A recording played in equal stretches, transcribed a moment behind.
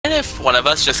mind if one of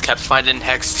us just kept finding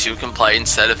Hex 2 can play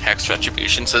instead of Hex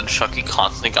Retribution so Chucky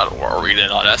constantly got Aura reading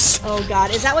on us? Oh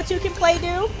god, is that what 2 can play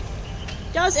do?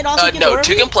 Does it also give no, Aura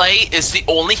 2 read? can play is the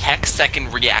only Hex that can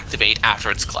reactivate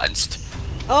after it's cleansed.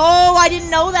 Oh, I didn't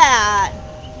know that!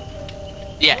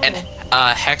 Yeah, and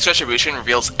Hex Retribution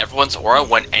reveals everyone's aura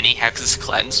when any Hex is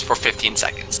cleansed for 15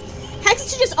 seconds.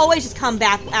 Hexes should just always just come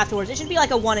back afterwards. It should be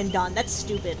like a one and done. That's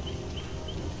stupid.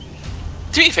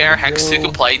 To be fair, Hex 2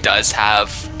 can play does have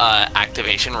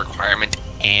activation requirement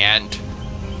and,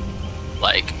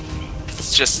 like,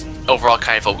 it's just overall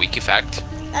kind of a weak effect.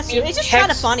 That's true. It's just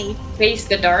kind of funny. Face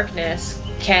the Darkness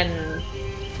can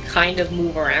kind of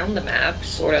move around the map,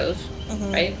 sort of,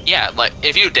 right? Yeah, like,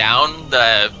 if you down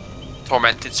the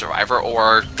Tormented Survivor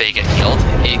or they get healed,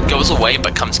 it goes away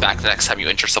but comes back the next time you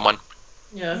injure someone.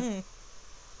 Yeah.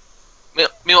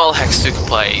 Meanwhile, Hex 2 can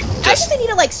play I think they need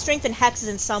to, like, strengthen hexes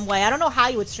in some way. I don't know how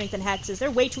you would strengthen hexes.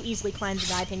 They're way too easily cleansed,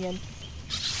 in my opinion.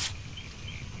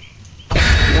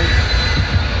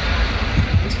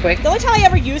 It's quick. The only time I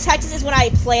ever use hexes is when I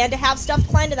plan to have stuff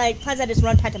cleansed, and I just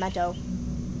run Pentimento.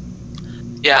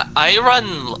 Yeah,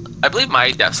 I believe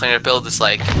my Death Slinger build is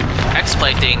like Hex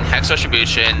Plating, Hex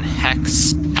Retribution,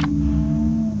 Hex,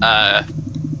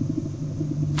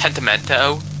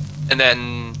 Pentimento, and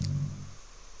then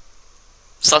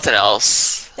something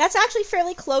else. That's actually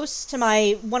fairly close to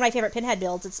one of my favorite Pinhead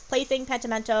builds. It's Plaything,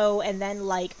 Pentimento, and then,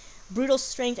 like, Brutal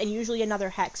Strength, and usually another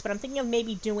Hex. But I'm thinking of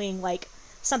maybe doing, like,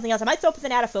 something else. I might throw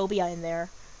Thanatophobia in there.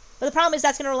 But the problem is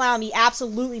that's going to allow me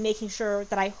absolutely making sure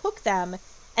that I hook them,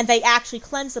 and they actually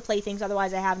cleanse the Playthings,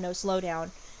 otherwise I have no slowdown.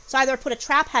 So either put a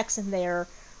Trap Hex in there,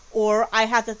 or I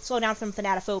have to slow down from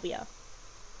Thanatophobia.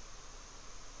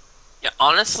 Yeah,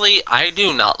 honestly, I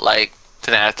do not like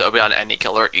Thanatophobia on any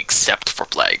killer except for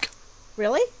Plague.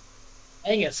 Really? I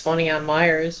think it's funny on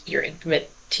Myers, your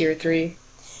intimate tier 3.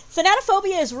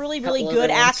 Thanatophobia is really, really Couple good,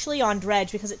 other ones. actually, on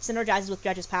Dredge, because it synergizes with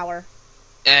Dredge's power.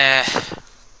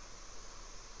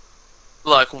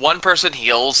 Look, one person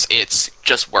heals, it's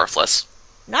just worthless.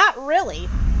 Not really.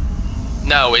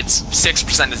 No, it's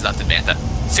 6% is nothing, Manta.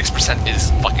 6%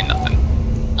 is fucking nothing.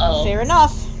 Oh. Fair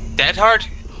enough. Dead Hard?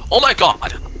 Oh my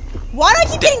god! Why do I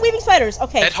keep getting Weaving Spiders?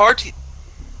 Okay. Dead Hard?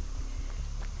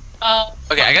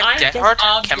 Okay, I got Dead Hard,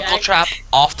 object. Chemical Trap,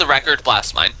 Off the Record,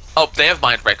 Blast Mine. Oh, they have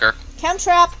Mindbreaker.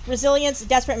 Chemtrap, Resilience,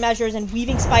 Desperate Measures, and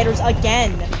Weaving Spiders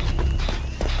again.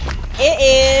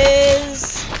 It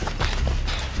is...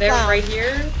 They're Clown. right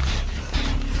here.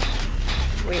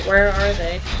 Wait, where are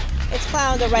they? It's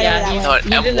Clown, they're right Yeah, over he's- that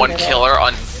No, way. an He's in the M1 middle. killer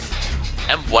on...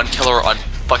 M1 killer on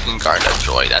fucking Garnet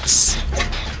Joy, that's...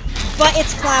 But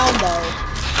it's Clown, though.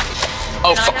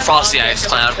 Oh, And I have Frosty object Ice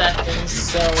of Clown. obsession,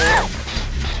 so...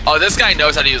 Oh, this guy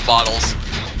knows how to use bottles.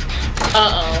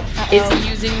 Uh-oh. Is he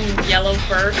using yellow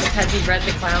first? Has he read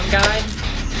the clown guide?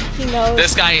 He knows.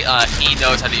 This guy, he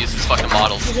knows how to use his fucking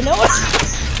bottles. Does he know it?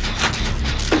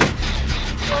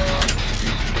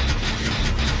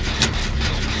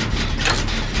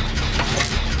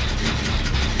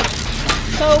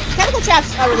 So, Chemical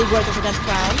Traps are really worthless against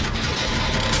Clown.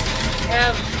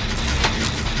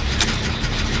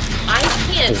 I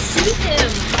can't see him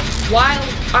while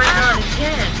I'm on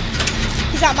 10.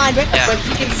 He's got Mindbreaker. Yeah, But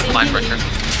he can see Mindbreaker. me.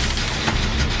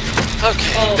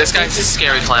 Okay, Oh, this guy's a this is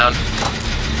scary fine. clown.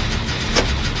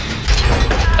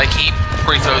 Like, he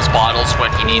pre-throws bottles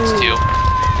when he needs to.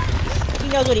 He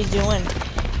knows what he's doing.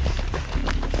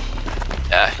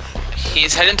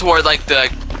 He's heading toward, like, the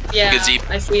Yeah, gazebo.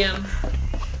 I see him.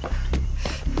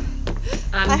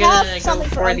 I'm I gonna have go something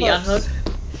for for the unhooks.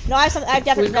 unhook. No, I have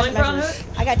desperate Who's going desperate for measures.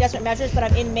 unhook? I got desperate measures, but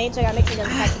I'm in main, so I gotta make sure he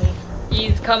doesn't catch me.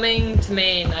 He's coming to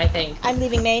main, I think. I'm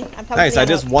leaving main. I'm coming Nice, to the I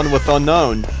just unhook. won with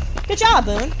Unknown. Good job,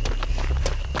 Boone.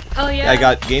 Oh yeah. I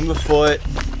got Game of Foot,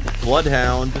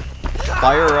 Bloodhound,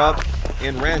 Fire Up,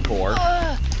 and Rancor.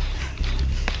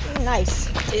 Nice.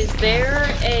 Is there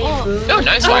a boon? Oh,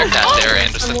 nice wirecast there,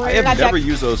 Anderson. somewhere? I have Got never Jack.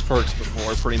 used those perks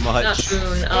before, pretty Not much.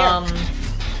 boon.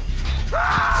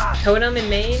 Totem in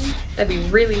main? That'd be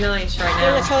really nice right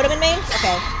There's a now. totem in main?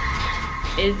 Okay.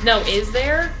 Is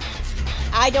there?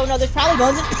 I don't know. There's probably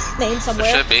bones in main There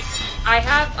somewhere. should be. I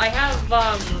have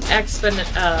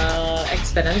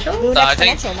exponential? Boone I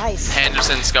think- exponential. Nice.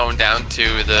 Henderson's going down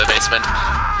to the basement.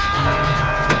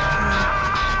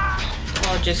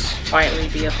 I'll just quietly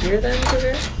be up here then,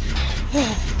 sugar.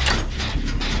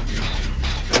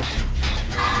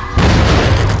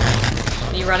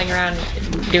 You running around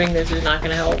doing this is not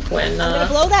gonna help when I'm gonna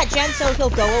blow that gen so he'll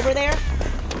go over there.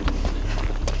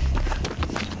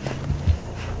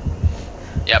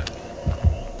 Yep.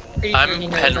 pretty sure I'm he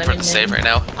knows heading I'm for in the save main. right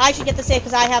now. I should get the save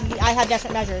because I have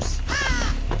desperate measures.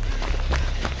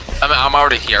 I'm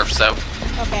already here, so...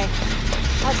 Okay.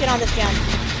 Let's get on this, Jen.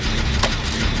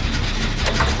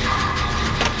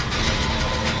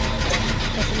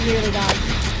 It's nearly done.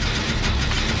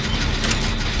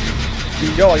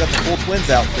 Yo, I got the full twins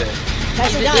outfit.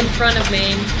 Nicely He's done. in front of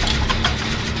me.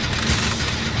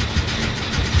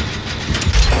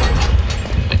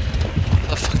 Where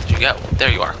the fuck did you go?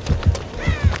 There you are.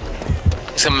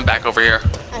 He's coming back over here.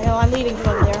 I know, I'm leaving from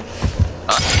over there.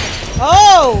 Uh,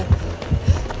 Oh!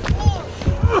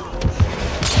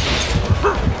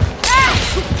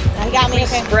 Now he got me, We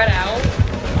okay. spread out.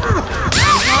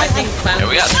 I think Clown. there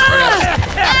we go.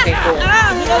 Okay, cool. He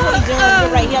knows what he's doing.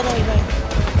 You're right, he does know what he's doing.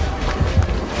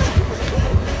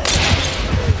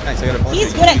 Nice, I got a bunch.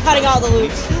 He's good at cutting all the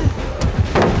loops.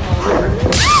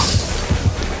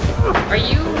 Are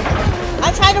you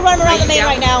I'm trying to run him around the main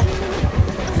right now.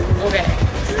 okay?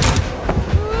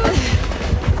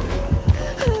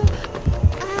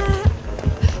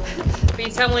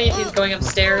 Please tell me if he's going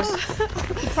upstairs.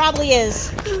 He probably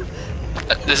is.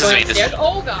 This is Going me. This upstairs? is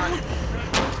Oh god,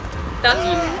 that's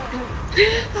you.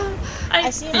 I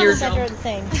see him in the feared center him. of the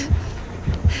thing.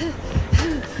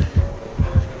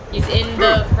 He's in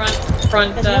the front.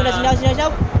 Does he know, does he know, does he know, does he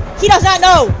know? He does not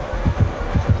know!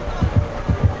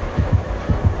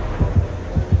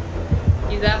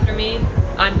 He's after me.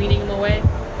 I'm leading him away.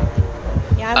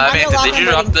 Yeah, I'm gonna lock did you him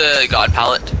drop waiting. the god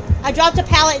pallet? I dropped a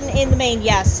pallet in the main,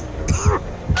 yes.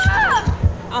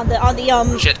 on the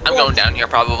Shit, I'm going down here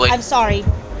probably. I'm sorry.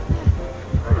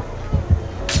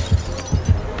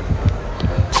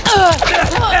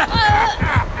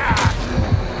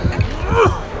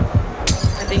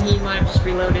 I think he might have just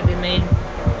reloaded in main.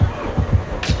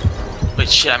 Wait,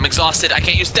 shit, I'm exhausted. I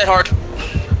can't use dead hard.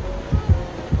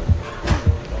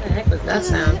 What the heck was that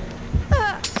sound?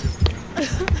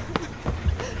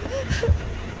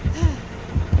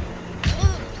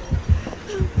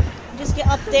 Just get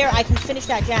up there, I can finish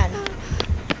that gen.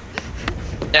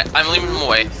 Yeah, I'm leaving him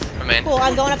away from me. Cool,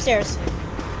 I'm going upstairs.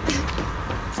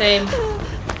 Same.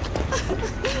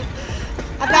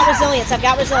 I've got resilience, I've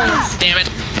got resilience. Damn it.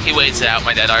 He waits it out,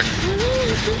 my dead hard.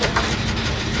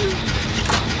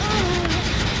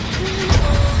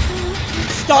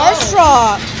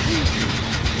 Starstruck!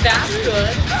 That's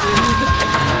good.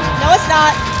 No, it's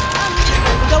not.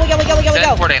 We go, we go, we go, we He's go, we heading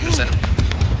go. toward Anderson.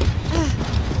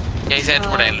 Yeah, he's heading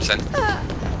toward Anderson.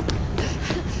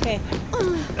 Okay.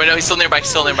 Wait, no, he's still nearby. He's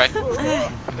still nearby. I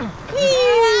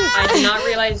did not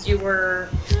realize you were.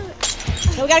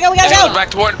 No, we gotta go, we gotta He's going go!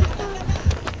 back toward.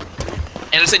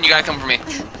 Anderson, you gotta come for me.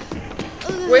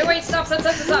 Wait, stop. No,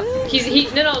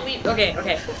 leave.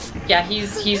 Okay. Yeah,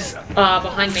 he's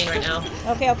behind main right now.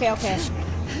 Okay.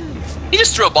 He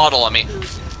just threw a bottle on me.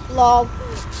 Lol.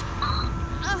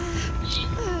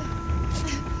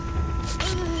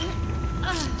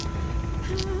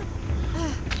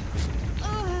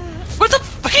 What the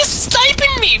fuck? He's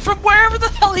sniping me from wherever the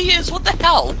hell he is. What the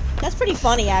hell? That's pretty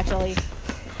funny, actually.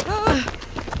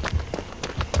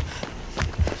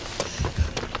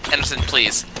 Anderson,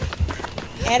 please.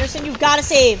 Anderson, you've gotta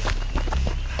save.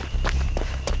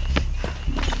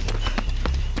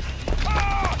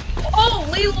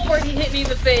 Holy lord, he hit me in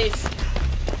the face.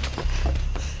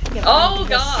 Yeah, Oh this.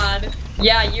 god.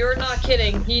 Yeah, you're not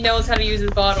kidding. He knows how to use his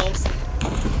bottles.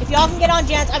 If y'all can get on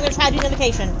gens, I'm gonna try to do the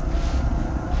invocation.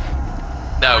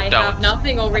 No, I don't. have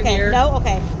nothing over Okay, here. no?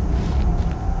 Okay.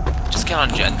 Just get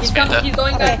on Jen. He's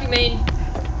going back to main.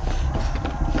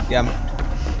 Yeah,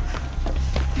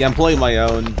 I'm playing my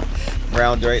own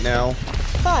round right now.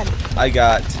 Fun. I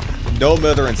got No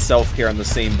Mother and Self-Care on the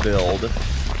same build.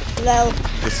 Lol.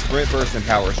 The Sprint Burst and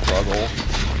Power Struggle.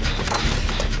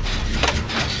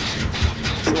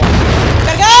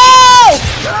 Gotta go!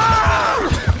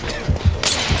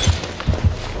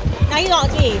 Now he's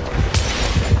on me.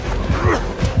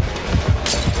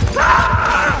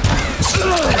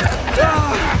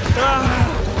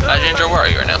 Ginger, where are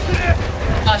you right now?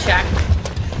 Shack.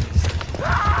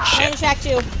 I'm in Shit. Shack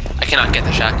too. I cannot get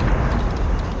the shack.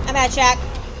 I'm at Shack.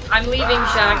 I'm leaving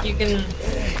Shack. You can.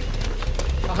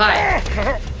 Oh, hi.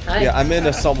 Hi. Yeah, I'm in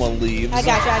if someone leaves. I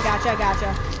gotcha.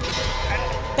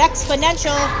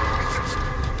 Exponential.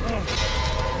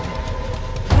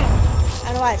 I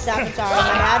don't know why it stopped. I'm sorry.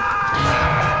 My bad.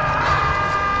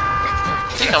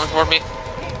 Is he coming toward me? I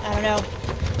don't know.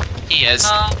 He is.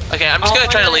 Okay, I'm just I'll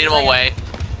gonna try to run lead him away. away.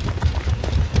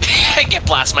 Get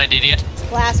blast, my idiot.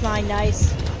 Blast mine,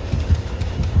 nice.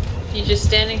 He's just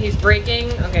standing. He's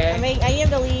breaking. Okay. I need him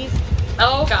to leave.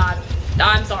 Oh god.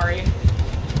 I'm sorry.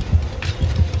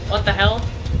 What the hell?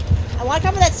 I want to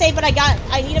cover that save, but I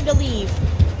need him to leave.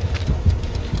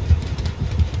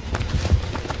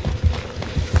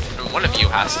 One of you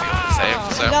has to go to save,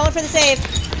 I'm so. going for the save.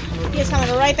 He is coming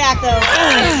right back, though.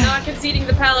 I'm not conceding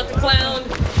the pallet to Clown.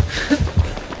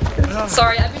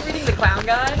 Sorry, I've been reading the Clown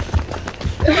guide.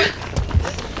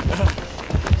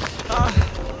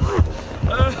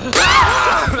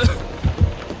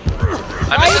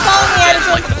 I'm Why are you following me,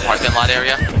 Edison? like the parking lot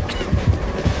area.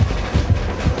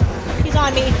 He's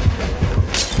on me.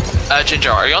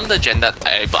 Ginger, are you on the gen that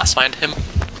I blast mined him?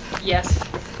 Yes.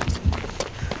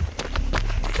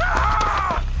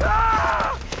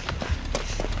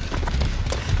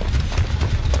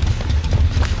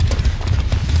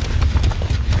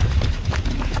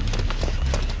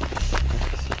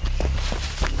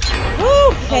 Woo!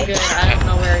 Oh, Okay. good. I don't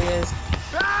know where he is.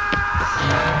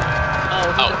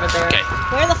 Oh, he's over there. Okay.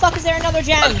 Where the fuck is there another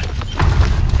gen?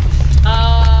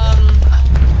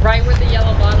 Right where the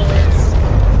yellow bottle is.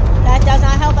 That does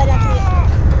not help identity.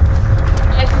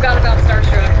 I forgot about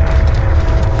Starstruck.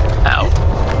 Ow.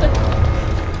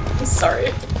 I'm sorry.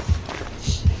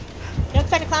 Don't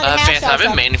expect a clown to have Phantom, I'm in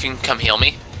Starstruck. main if you can come heal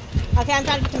me. Okay, I'm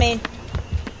trying to get to main.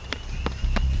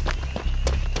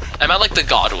 I'm at like the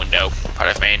god window part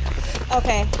of main.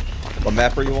 Okay. What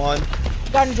map are you on?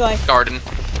 Garden Joy. Garden.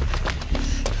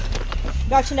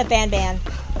 Garden of Ban Ban.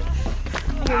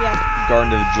 Here we go.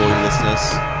 Garden of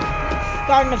Joylessness.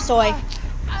 Garden of Soy.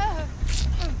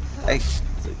 Hey.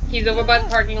 He's over by the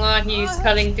parking lot. He's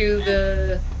cutting through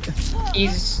the...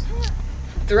 He's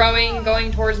throwing,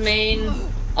 going towards main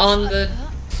on the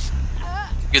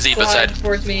Gazebo side side.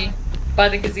 towards me by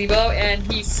the gazebo, and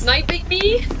he's sniping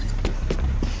me.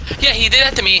 Yeah, he did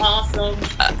that to me. Awesome.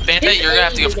 Banta, His you're gonna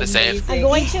have to go aim for the is save. I'm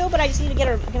going to, but I just need to get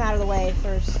him out of the way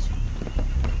first.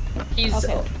 He's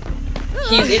Okay.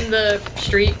 he's in the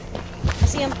street. I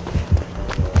see him.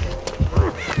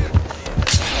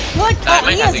 Good! I Oh,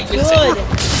 might he have is to get good!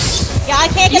 Yeah, I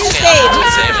can't get the Okay, save!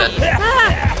 Save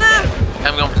that.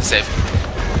 I'm going for the save.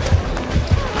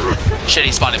 Shit,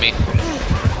 he spotted me.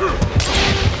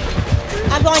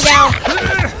 I'm going down.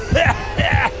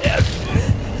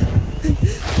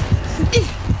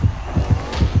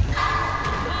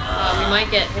 We might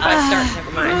get if I start.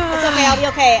 Never mind. It's okay, I'll be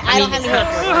okay. I don't have any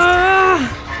hits.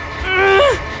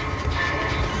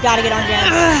 Gotta get on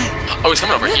gens. Oh, he's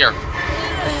coming over here.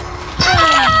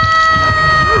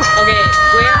 Okay,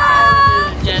 where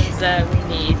are the gens that we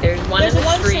need? There's one There's in the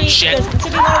one street. Shit. There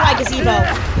should be one over by gazebo.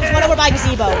 There's one over by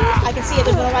gazebo. I can see it.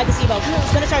 There's one over by gazebo.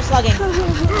 He's gonna start slugging.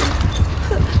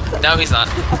 No, he's not.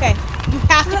 Okay. You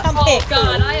have to come Oh pick.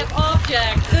 god, I have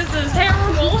objects. This is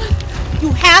terrible.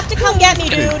 You have to come get me,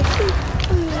 dude.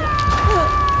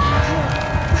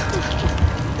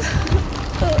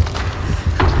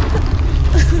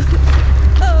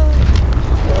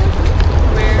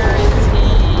 Where is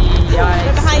he?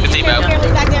 They're behind you. Gazebo. Here,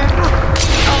 look back there.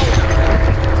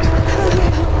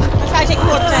 Let's try to take 4%.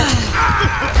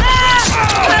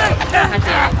 God damn it.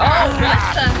 Oh, what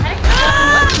the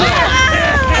heck?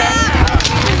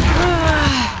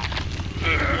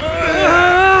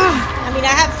 I mean,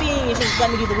 I have a feeling you should just let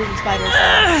me do the moving spider. So.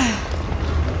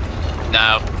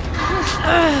 No.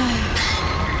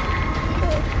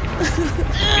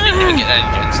 We didn't even get that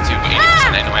engines to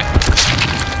 80% anyway.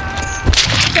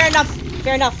 Fair enough.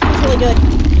 Fair enough. He's really good.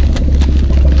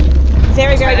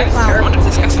 Very, very good I clown. wonder if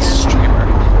this guy's a streamer.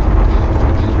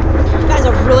 That is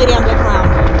a really damn good clown.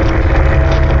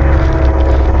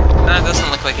 Nah, it doesn't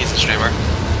look like he's a streamer.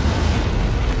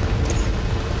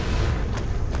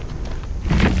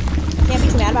 Can't be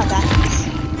too mad about that.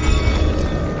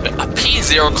 A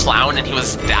P0 clown and he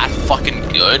was that fucking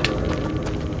good?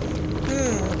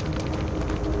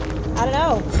 I don't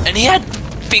know. And he had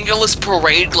fingerless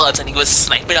parade gloves and he was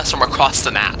sniping us from across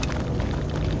the map.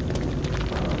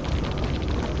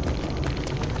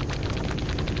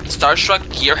 Starstruck,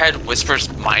 Gearhead, Whispers,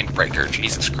 Mindbreaker.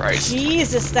 Jesus Christ.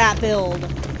 Jesus, that build.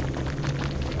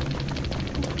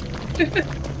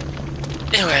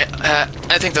 Anyway,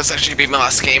 I think that's actually be my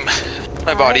last game.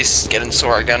 My body's getting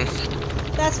sore again.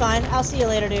 That's fine. I'll see you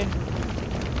later, dude.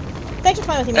 Thanks for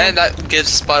playing with me, man. And that gives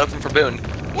spot open for Boone.